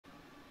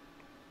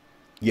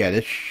Yeah,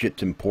 this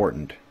shit's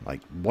important.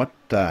 Like, what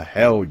the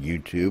hell,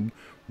 YouTube?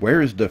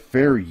 Where's the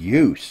fair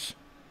use?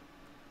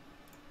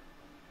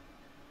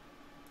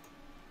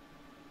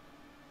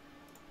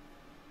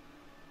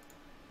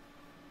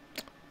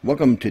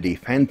 Welcome to the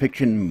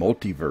FanFiction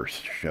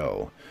Multiverse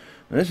show.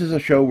 Now, this is a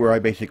show where I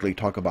basically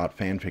talk about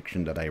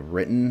fanfiction that I've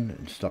written,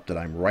 and stuff that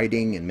I'm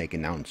writing, and make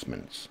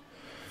announcements.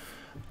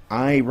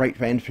 I write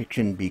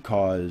fanfiction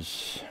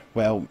because,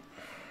 well, to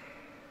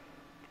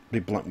be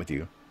blunt with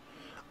you,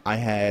 I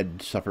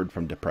had suffered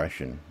from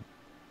depression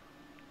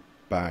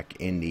back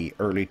in the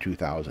early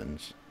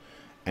 2000s,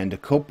 and to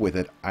cope with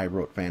it, I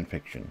wrote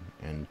fanfiction.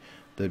 And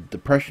the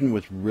depression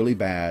was really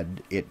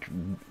bad. It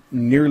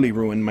nearly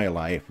ruined my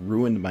life,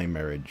 ruined my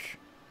marriage,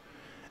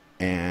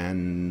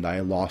 and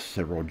I lost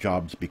several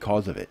jobs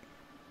because of it.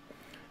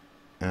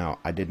 Now,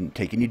 I didn't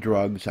take any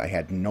drugs. I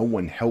had no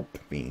one help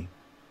me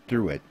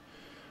through it.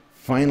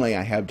 Finally,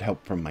 I had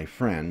help from my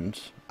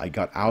friends. I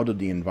got out of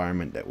the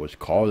environment that was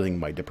causing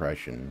my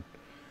depression,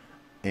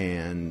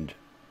 and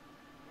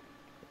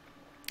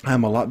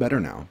I'm a lot better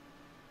now.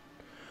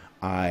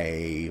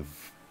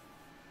 I've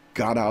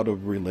got out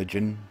of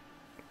religion.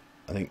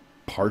 I think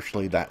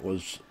partially that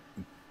was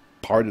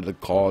part of the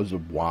cause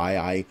of why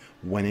I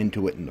went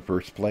into it in the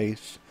first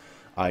place.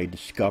 I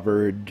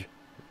discovered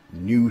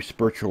new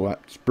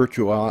spirituality.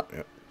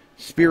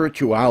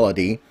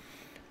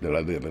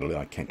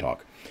 I can't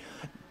talk.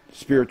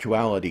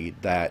 Spirituality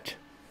that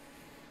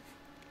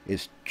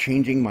is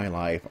changing my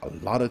life. A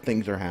lot of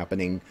things are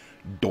happening.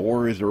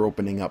 Doors are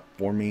opening up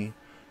for me.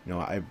 You know,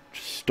 I've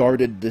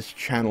started this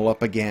channel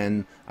up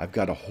again. I've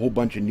got a whole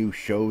bunch of new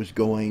shows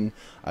going.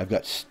 I've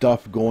got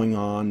stuff going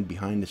on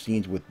behind the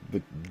scenes with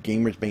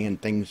Gamers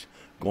Band, things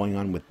going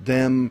on with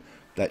them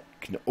that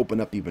can open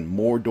up even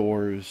more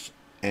doors.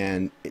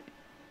 And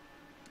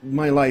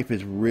my life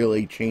is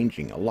really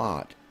changing a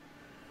lot.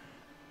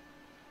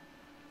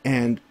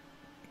 And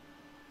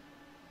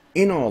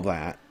in all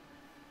that,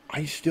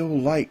 I still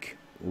like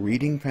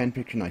reading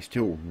fanfiction. I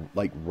still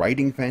like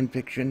writing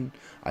fanfiction.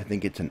 I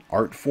think it's an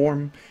art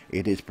form.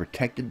 It is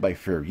protected by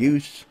fair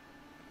use.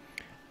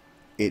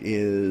 It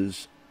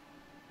is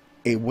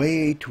a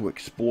way to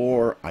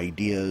explore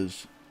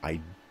ideas. I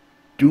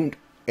don't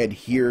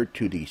adhere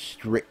to the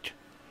strict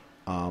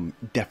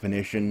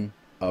definition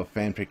of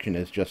fanfiction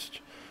as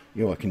just,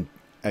 you know,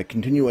 a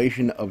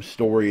continuation of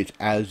stories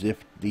as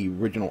if the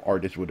original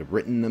artist would have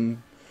written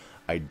them.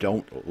 I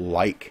don't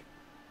like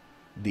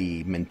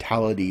the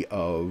mentality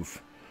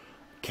of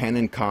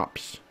Canon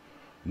Cops,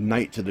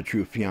 Knights of the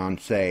True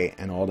Fiancé,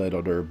 and all that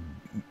other,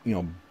 you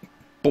know,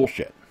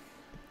 bullshit.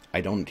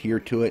 I don't adhere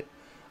to it.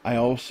 I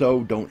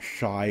also don't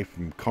shy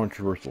from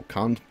controversial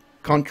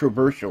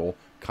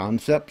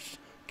concepts.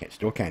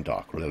 Still can't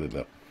talk. Blah, blah,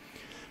 blah.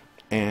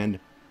 And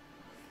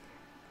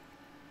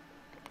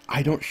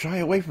I don't shy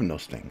away from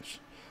those things.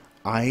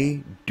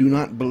 I do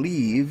not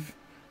believe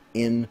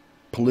in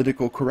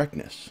political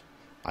correctness.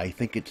 I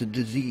think it's a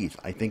disease.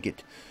 I think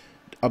it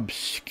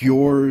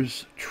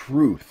obscures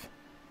truth,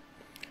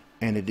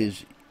 and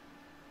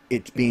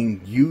it's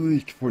being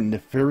used for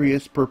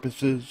nefarious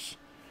purposes.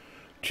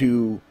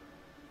 It's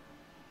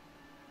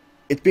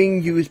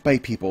being used by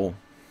people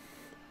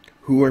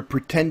who are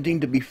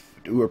pretending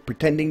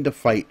to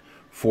fight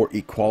for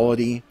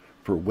equality,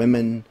 for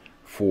women,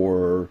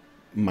 for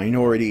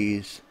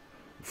minorities,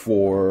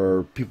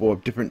 for people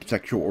of different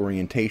sexual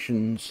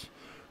orientations.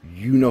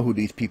 You know who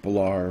these people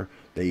are.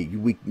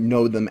 We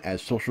know them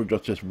as social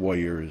justice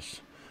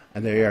warriors,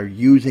 and they are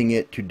using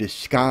it to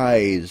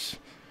disguise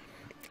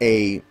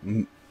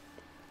an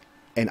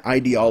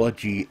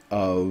ideology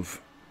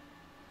of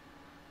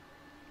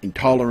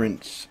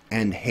intolerance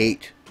and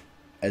hate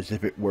as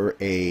if it were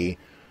a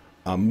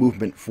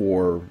movement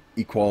for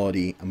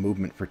equality, a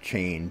movement for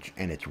change,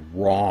 and it's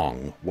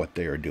wrong what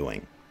they are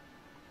doing.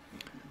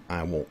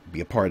 I won't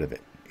be a part of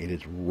it. It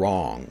is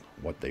wrong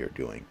what they are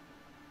doing.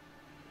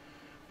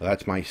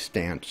 That's my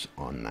stance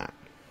on that.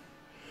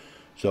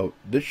 So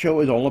this show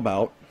is all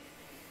about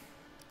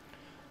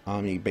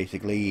me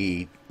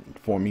basically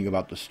informing you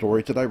about the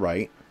stories that I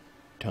write,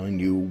 telling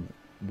you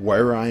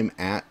where I'm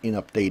at in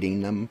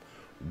updating them,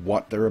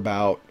 what they're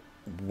about,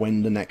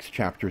 when the next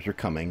chapters are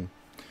coming.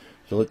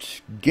 So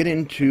let's get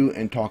into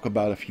and talk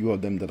about a few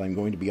of them that I'm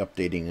going to be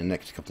updating in the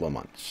next couple of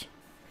months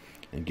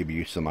and give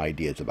you some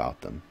ideas about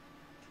them.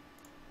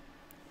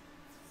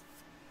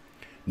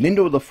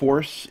 Nindo the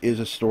Force is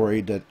a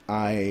story that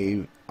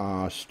I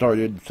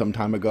started some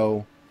time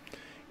ago.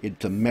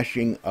 It's a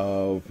meshing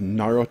of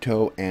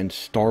Naruto and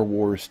Star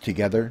Wars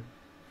together.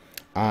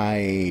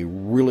 I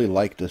really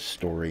like this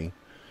story.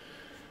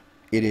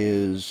 It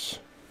is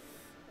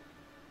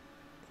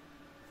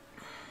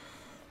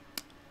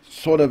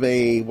sort of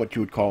a, what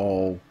you would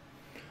call,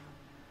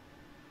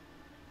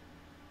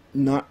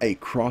 not a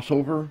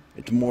crossover.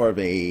 It's more of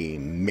a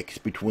mix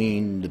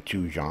between the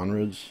two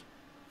genres.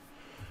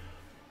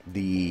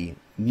 The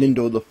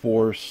Nindo the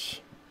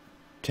Force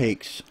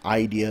takes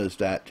ideas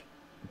that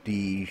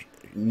the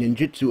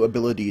ninjutsu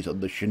abilities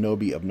of the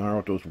shinobi of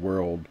Naruto's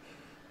world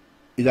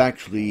is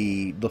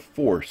actually the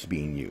Force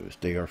being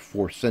used. They are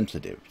Force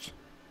sensitives,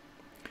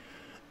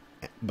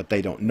 but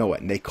they don't know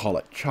it, and they call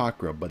it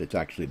chakra, but it's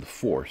actually the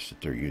Force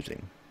that they're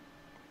using.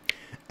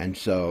 And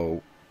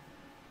so,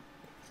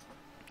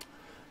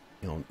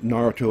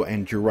 Naruto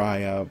and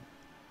Jiraiya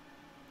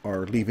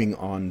are leaving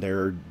on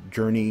their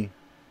journey,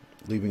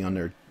 leaving on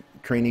their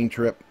training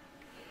trip,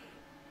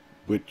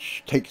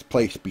 which takes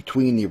place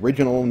between the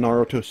original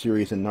Naruto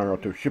series and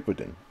Naruto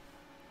Shippuden.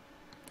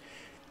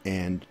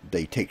 And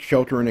they take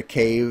shelter in a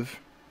cave,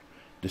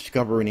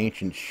 discover an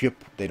ancient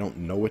ship. They don't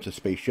know it's a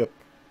spaceship.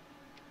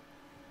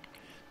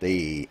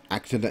 They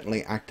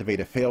accidentally activate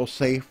a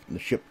failsafe, and the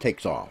ship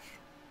takes off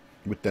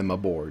with them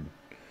aboard.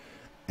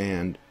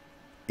 And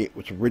it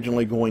was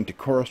originally going to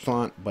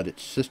Coruscant, but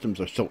its systems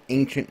are so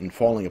ancient and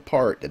falling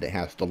apart that it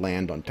has to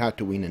land on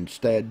Tatooine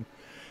instead.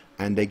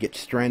 And they get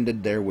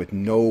stranded there with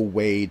no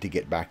way to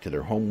get back to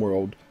their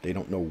homeworld. They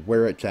don't know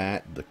where it's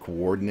at. The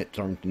coordinates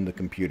aren't in the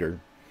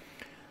computer.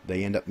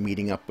 They end up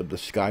meeting up with the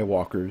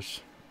Skywalkers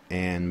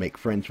and make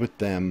friends with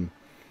them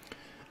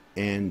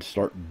and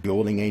start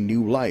building a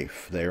new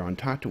life there on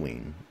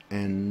Tatooine.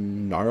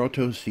 And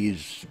Naruto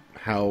sees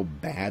how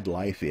bad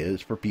life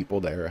is for people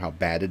there, how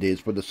bad it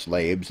is for the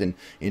slaves in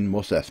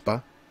Mos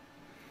Espa.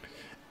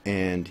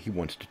 And he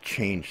wants to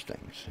change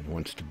things. He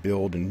wants to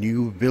build a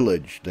new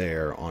village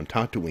there on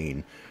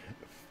Tatooine,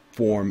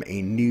 form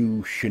a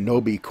new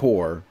shinobi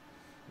corps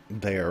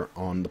there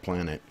on the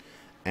planet,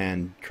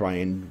 and try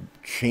and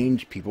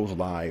change people's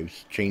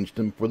lives, change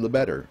them for the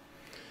better.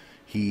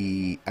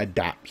 He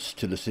adapts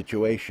to the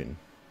situation.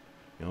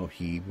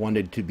 He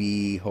wanted to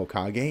be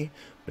Hokage,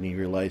 but he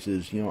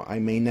realizes, I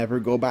may never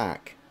go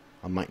back.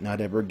 I might not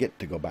ever get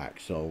to go back,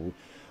 so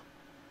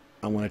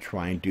I want to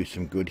try and do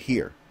some good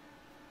here.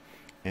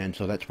 And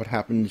so that's what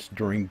happens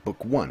during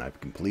Book 1. I've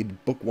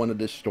completed Book 1 of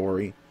this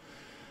story,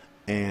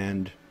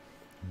 and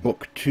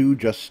Book 2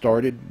 just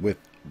started with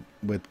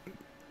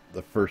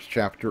the first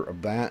chapter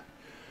of that,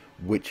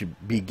 which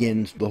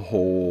begins the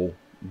whole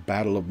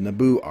Battle of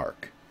Naboo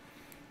arc,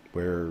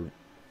 where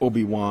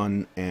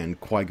Obi-Wan and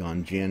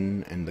Qui-Gon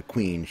Jinn and the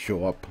Queen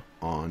show up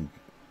on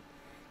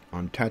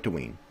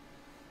Tatooine.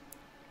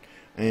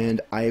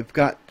 And I've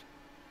got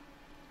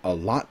a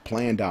lot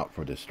planned out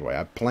for this story.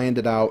 I've planned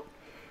it out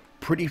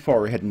pretty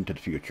far ahead into the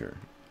future,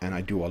 and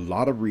I do a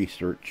lot of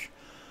research.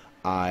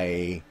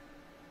 I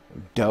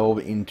delve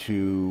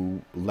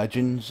into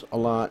legends a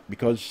lot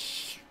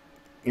because,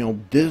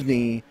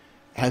 Disney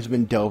has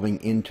been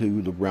delving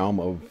into the realm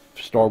of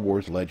Star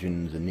Wars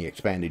legends and the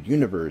expanded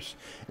universe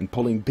and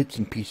pulling bits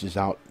and pieces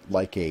out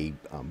like a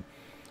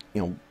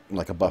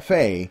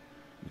buffet,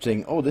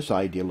 saying, oh, this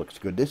idea looks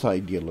good, this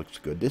idea looks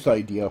good, this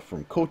idea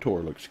from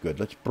KOTOR looks good,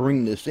 let's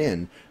bring this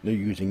in. They're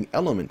using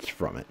elements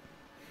from it.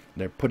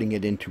 They're putting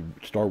it into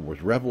Star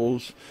Wars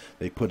Rebels.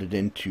 They put it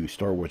into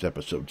Star Wars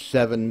Episode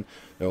 7.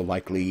 They'll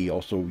likely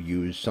also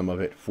use some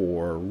of it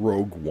for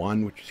Rogue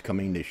One, which is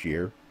coming this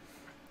year.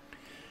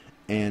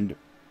 And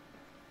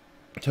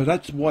so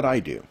that's what I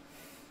do.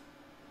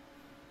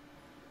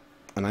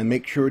 And I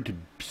make sure to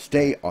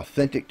stay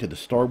authentic to the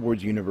Star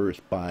Wars universe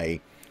by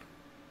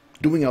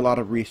doing a lot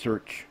of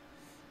research.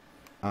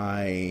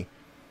 I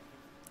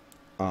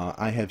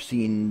have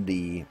seen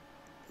the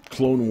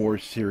Clone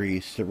Wars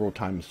series several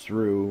times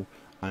through.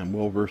 I'm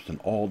well versed in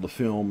all the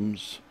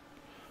films.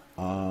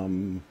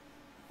 I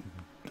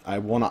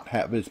will not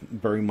have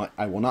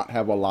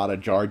a lot of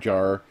Jar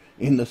Jar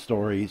in the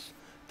stories,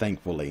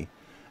 thankfully.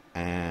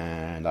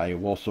 And I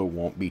also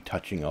won't be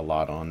touching a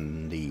lot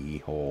on the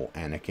whole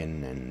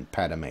Anakin and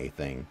Padme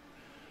thing,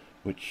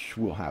 which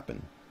will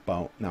happen.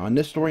 But now in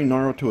this story,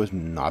 Naruto is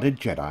not a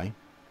Jedi.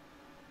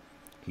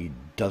 He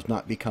does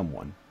not become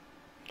one.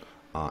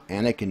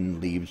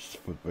 Anakin leaves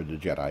for the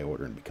Jedi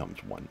Order and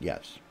becomes one.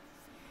 Yes,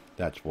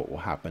 that's what will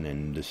happen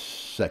in this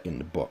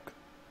second book.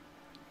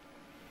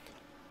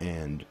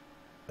 And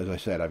as I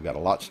said, I've got a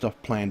lot of stuff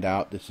planned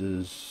out. This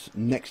is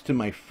next to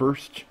my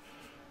first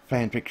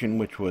fanfiction,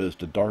 which was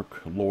The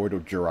Dark Lord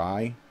of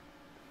Jirai.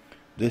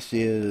 This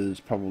is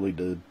probably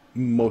the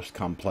most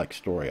complex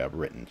story I've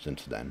written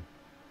since then.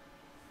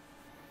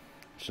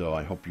 So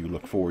I hope you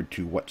look forward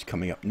to what's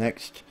coming up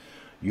next.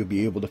 You'll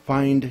be able to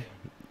find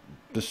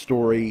the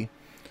story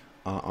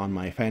on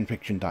my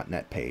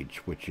fanfiction.net page,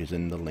 which is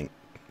in the link.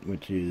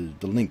 The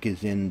link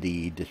is in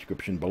the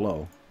description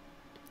below.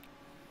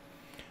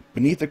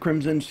 Beneath the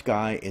Crimson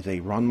Sky is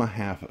a Ranma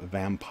half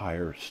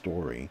vampire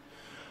story.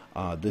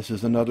 This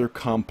is another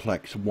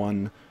complex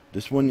one.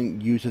 This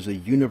one uses a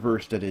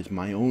universe that is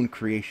my own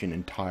creation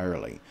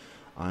entirely.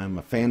 I'm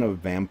a fan of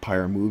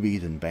vampire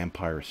movies and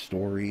vampire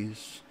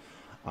stories.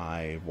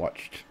 I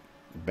watched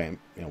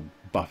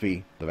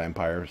Buffy the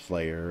Vampire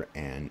Slayer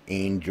and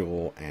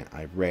Angel, and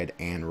I've read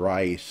Anne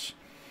Rice.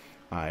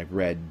 I've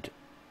read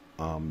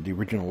the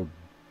original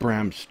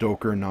Bram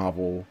Stoker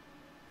novel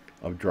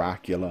of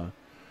Dracula,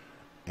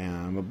 and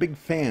I'm a big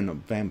fan of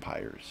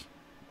vampires.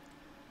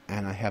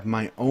 And I have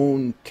my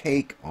own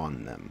take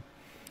on them.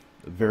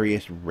 The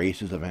various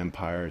races of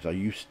vampires. I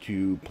used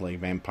to play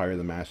Vampire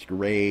the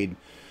Masquerade,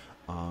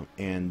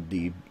 and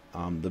the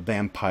the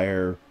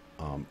vampire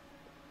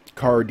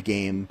card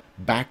game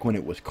back when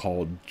it was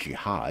called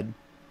Jihad,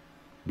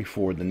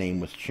 before the name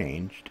was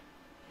changed.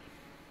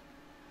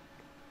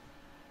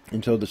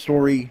 And so the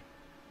story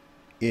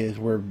is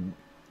where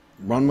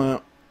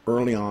Ranma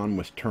early on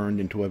was turned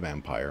into a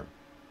vampire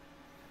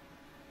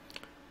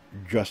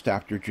just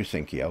after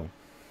Jusenkyo.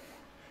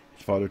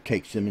 His father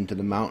takes him into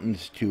the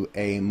mountains to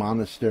a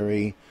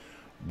monastery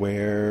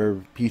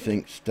where he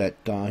thinks that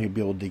he'll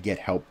be able to get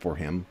help for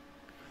him.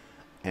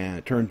 And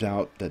it turns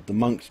out that the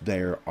monks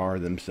there are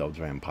themselves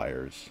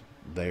vampires.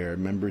 They're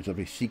members of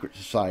a secret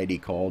society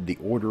called the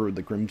Order of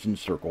the Crimson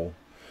Circle.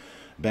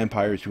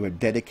 Vampires who have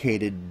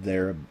dedicated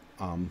their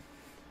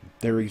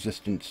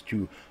existence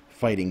to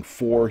fighting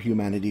for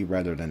humanity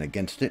rather than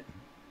against it.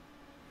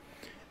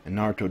 And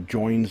Naruto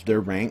joins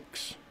their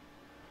ranks.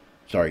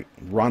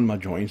 Ranma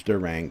joins their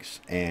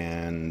ranks,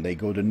 and they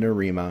go to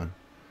Nerima,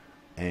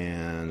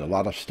 and a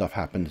lot of stuff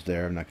happens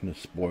there. I'm not going to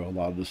spoil a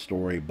lot of the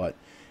story, but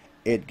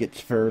it gets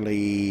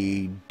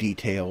fairly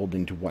detailed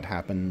into what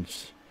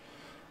happens.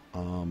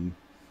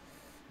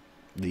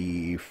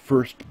 The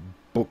first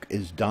book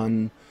is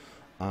done.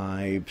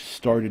 I've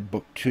started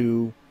book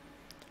 2,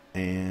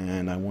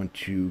 and I want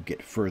to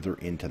get further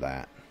into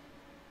that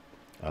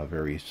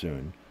very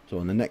soon. So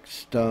in the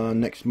next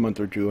month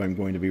or two, I'm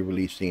going to be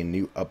releasing a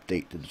new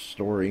update to the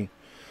story.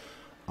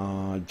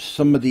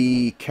 Some of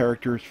the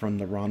characters from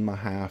the Ranma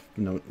half,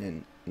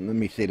 and let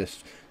me say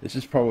this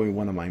is probably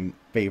one of my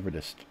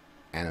favoriteest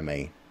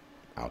anime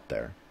out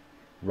there.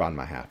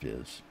 Ranma half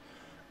is.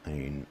 I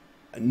mean,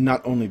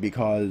 not only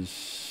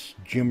because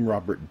Jim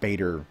Robert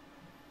Bader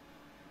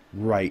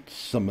wrote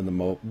some of the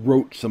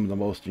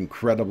most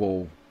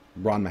incredible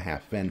Ranma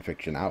half fan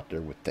fiction out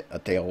there, with A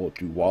Tale of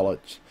Two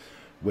Wallets,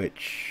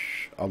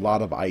 which a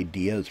lot of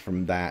ideas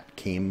from that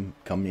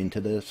come into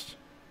this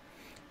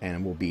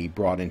and will be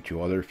brought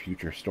into other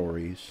future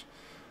stories.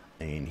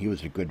 And he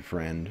was a good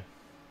friend.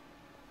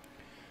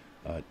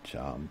 But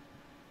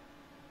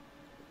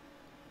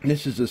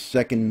this is the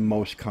second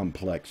most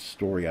complex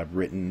story I've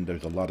written.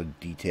 There's a lot of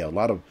detail,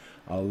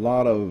 a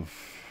lot of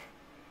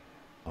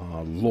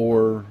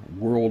lore,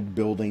 world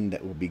building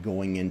that will be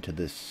going into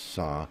this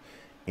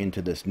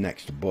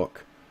next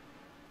book.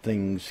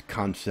 Things,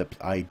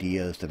 concepts,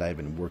 ideas that I've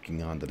been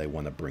working on that I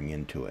want to bring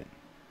into it.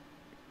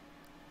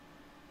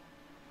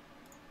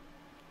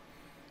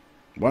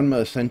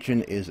 Ranma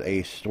Ascension is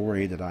a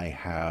story that I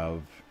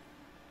have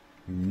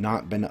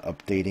not been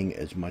updating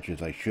as much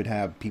as I should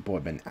have. People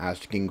have been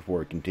asking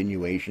for a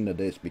continuation of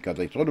this because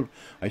I sort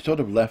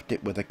of left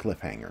it with a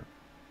cliffhanger.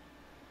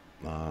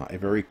 A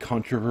very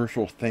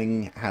controversial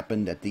thing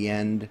happened at the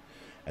end.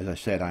 As I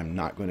said, I'm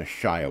not going to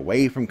shy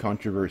away from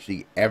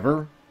controversy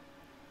ever.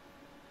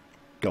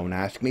 Don't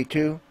ask me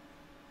to.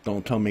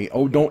 Don't tell me,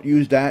 oh, don't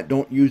use that,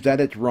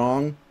 it's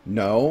wrong.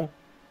 No,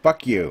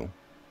 fuck you.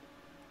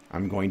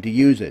 I'm going to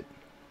use it.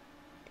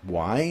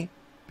 Why?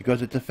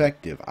 Because it's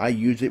effective. I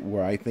use it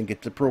where I think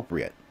it's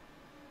appropriate.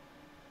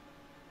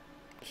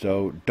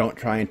 So don't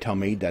try and tell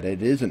me that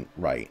it isn't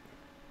right.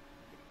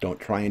 Don't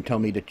try and tell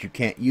me that you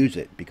can't use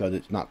it because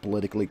it's not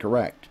politically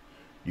correct.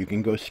 You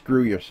can go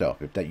screw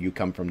yourself if that you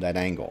come from that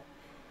angle.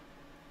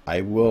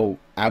 I will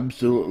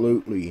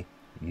absolutely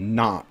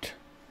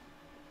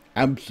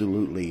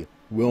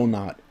will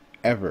not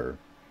ever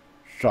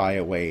shy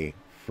away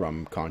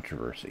from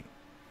controversy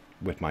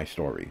with my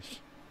stories.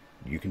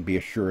 You can be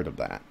assured of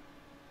that.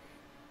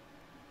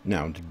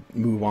 Now, to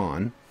move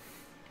on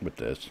with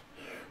this,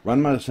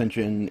 Ranma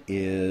Ascension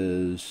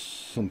is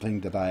something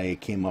that I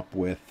came up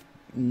with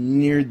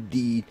near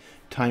the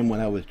time when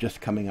I was just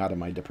coming out of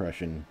my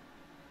depression.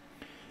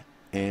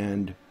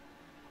 And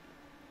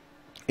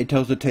it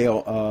tells the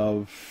tale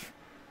of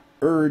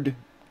Erd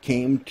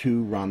came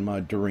to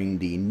Ranma during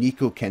the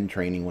Nikoken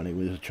training when he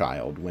was a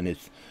child, when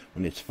his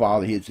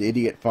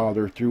idiot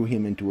father threw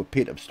him into a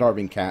pit of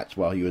starving cats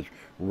while he was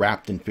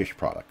wrapped in fish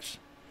products.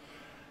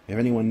 If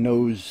anyone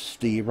knows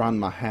the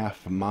Ranma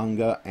half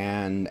manga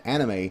and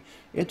anime,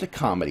 it's a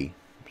comedy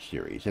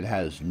series. It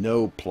has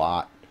no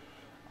plot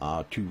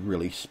to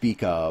really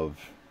speak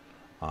of.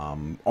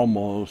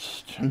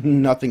 Almost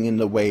nothing in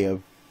the way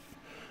of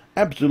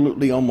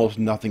absolutely almost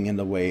nothing in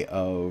the way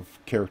of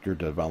character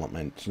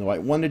development. So I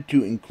wanted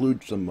to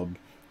include some of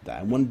that.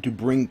 I wanted to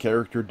bring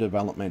character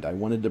development. I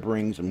wanted to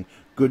bring some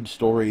good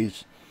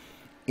stories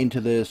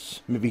into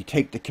this. Maybe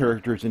take the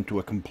characters into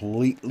a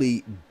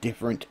completely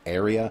different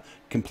area,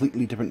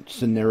 completely different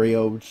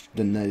scenarios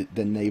than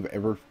they've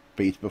ever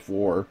faced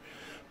before.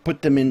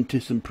 Put them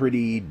into some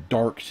pretty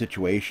dark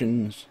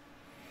situations.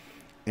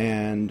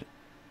 And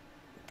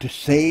to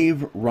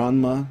save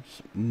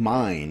Ranma's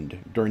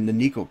mind during the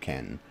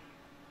Nikoken,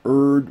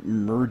 Erd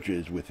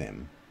merges with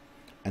him.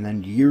 And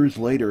then years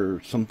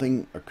later,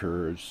 something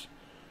occurs,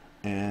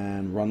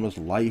 and Ranma's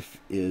life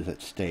is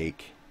at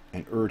stake,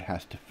 and Erd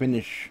has to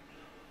finish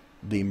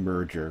the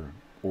merger,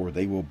 or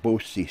they will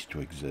both cease to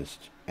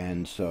exist.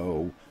 And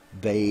so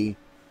they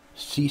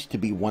cease to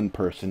be one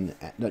person,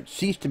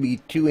 cease to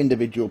be two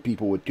individual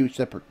people with two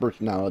separate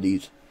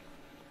personalities,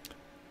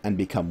 and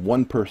become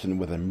one person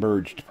with a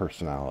merged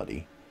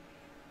personality.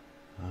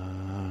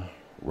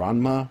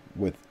 Ranma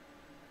with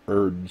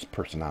Erd's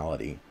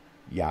personality.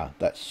 Yeah,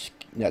 that's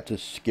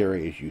as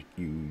scary as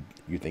you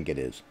think it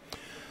is.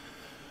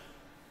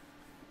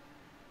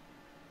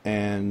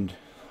 And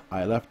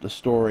I left the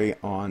story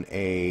on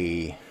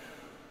a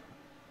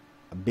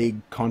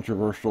big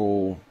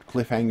controversial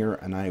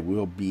cliffhanger, and I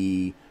will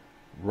be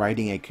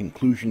writing a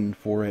conclusion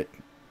for it,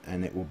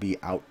 and it will be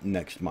out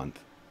next month.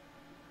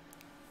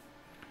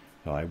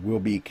 So I will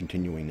be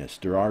continuing this.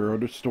 There are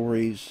other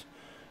stories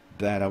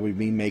that I will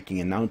be making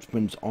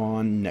announcements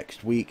on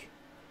next week,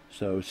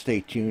 so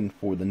stay tuned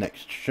for the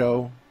next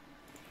show.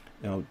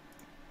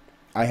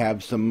 I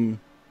have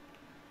some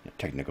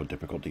technical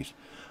difficulties.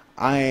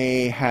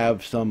 I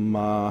have some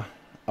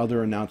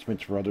other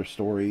announcements for other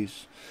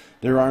stories.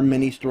 There are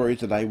many stories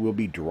that I will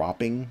be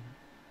dropping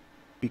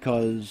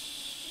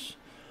because,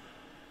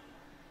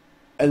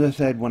 as I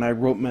said, when I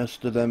wrote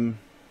most of them,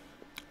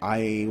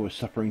 I was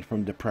suffering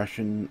from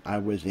depression. I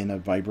was in a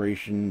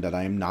vibration that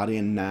I am not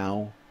in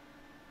now.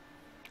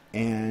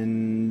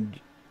 And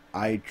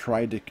I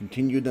tried to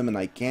continue them, and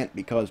I can't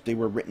because they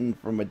were written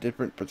from a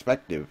different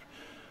perspective.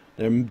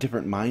 They're a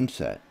different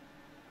mindset.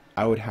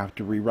 I would have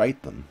to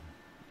rewrite them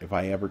if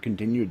I ever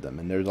continued them.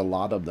 And there's a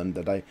lot of them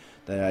that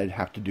I'd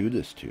have to do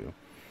this to.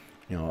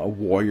 A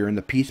Warrior and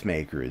the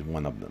Peacemaker is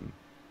one of them.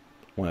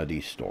 One of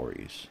these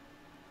stories.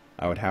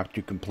 I would have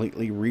to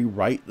completely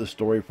rewrite the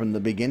story from the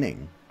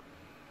beginning.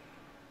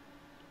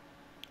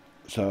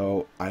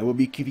 So I will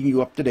be keeping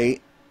you up to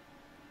date.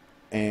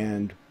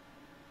 And,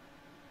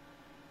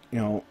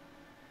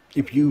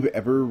 if you've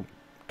ever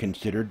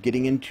considered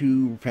getting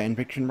into fan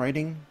fiction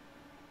writing,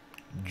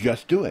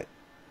 just do it.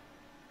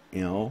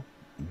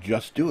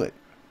 Just do it.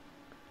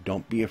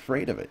 Don't be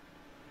afraid of it.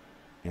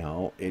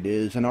 It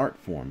is an art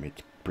form.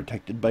 It's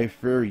protected by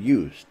fair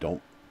use.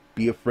 Don't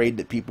be afraid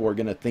that people are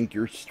going to think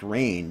you're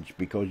strange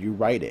because you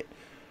write it.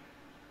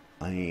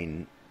 I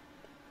mean,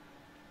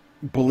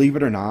 believe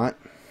it or not,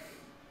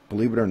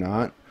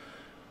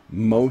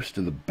 most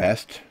of the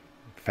best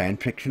fan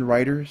fiction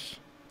writers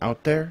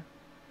out there,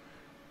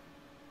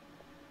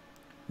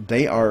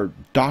 they are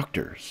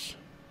doctors.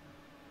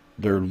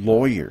 They're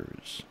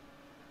lawyers.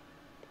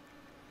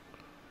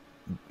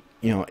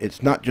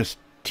 It's not just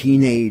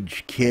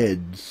teenage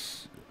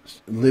kids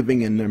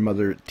living in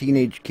their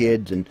teenage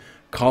kids and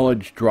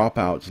college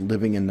dropouts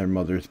living in their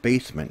mother's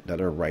basement that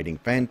are writing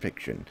fan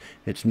fiction.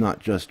 It's not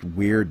just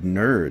weird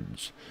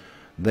nerds.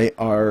 They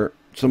are,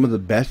 some of the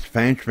best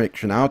fan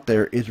fiction out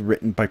there is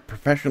written by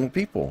professional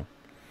people.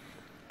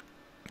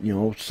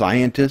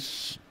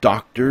 Scientists,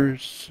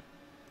 doctors,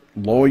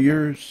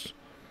 lawyers.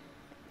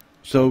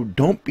 So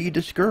don't be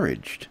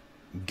discouraged.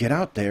 Get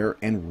out there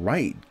and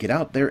write. Get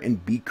out there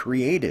and be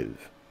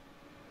creative.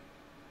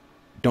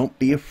 Don't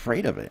be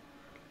afraid of it.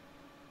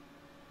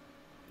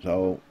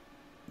 So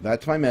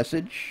that's my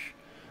message.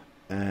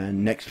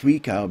 And next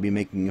week I'll be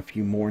making a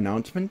few more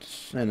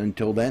announcements. And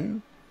until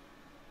then,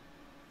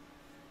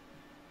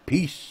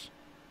 peace.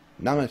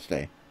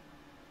 Namaste.